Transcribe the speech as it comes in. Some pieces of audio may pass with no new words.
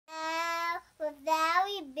with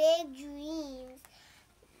very big dreams.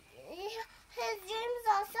 His dreams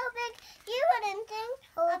are so big, you wouldn't think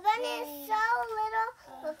a bunny is so little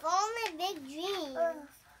with only big dreams.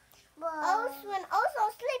 When Oso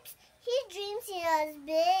sleeps, he dreams he is as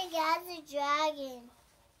big as a dragon,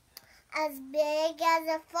 as big as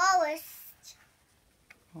a forest,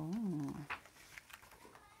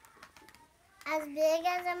 as big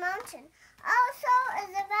as a mountain. Oso is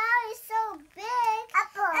a very so big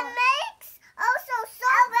and makes Oso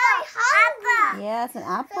so very hungry. Yes, an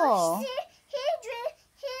apple. So he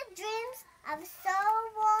dreams of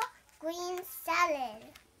sour green salad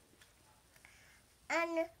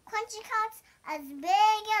and crunchy carts as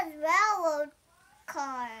big as railroad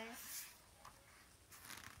cars.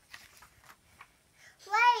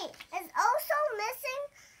 Wait, is Oso missing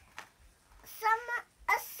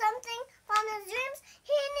something from his dreams?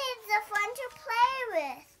 He needs a friend to play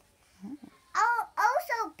with.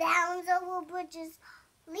 Oso bounds over bridges,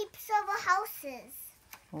 leaps over houses.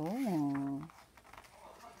 Oh.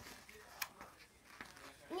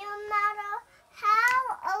 No matter how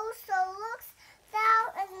Oso looks, there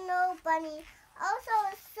is no bunny. Oso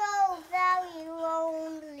is so very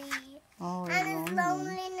lonely. Oh, And his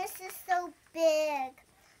loneliness is so big.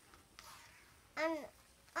 And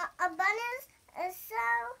a bunny is so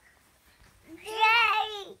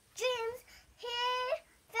big. Dreams. He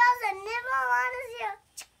feels a nibble on his ear.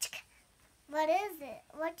 What is it?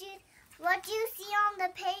 What do you see on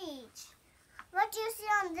the page? What do you see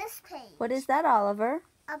on this page? What is that, Oliver?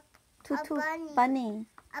 A bunny. Bunny.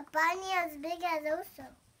 A bunny as big as Oso.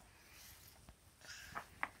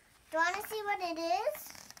 Do you want to see what it is?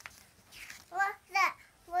 What's that?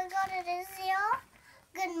 We're going to this here.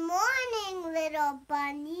 Good morning, little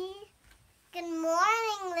bunny. Good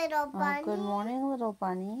morning, little bunny. Oh, good morning, little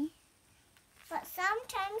bunny. But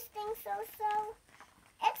sometimes things so.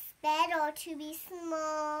 It's better to be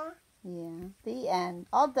small. Yeah, the end.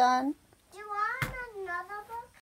 All done.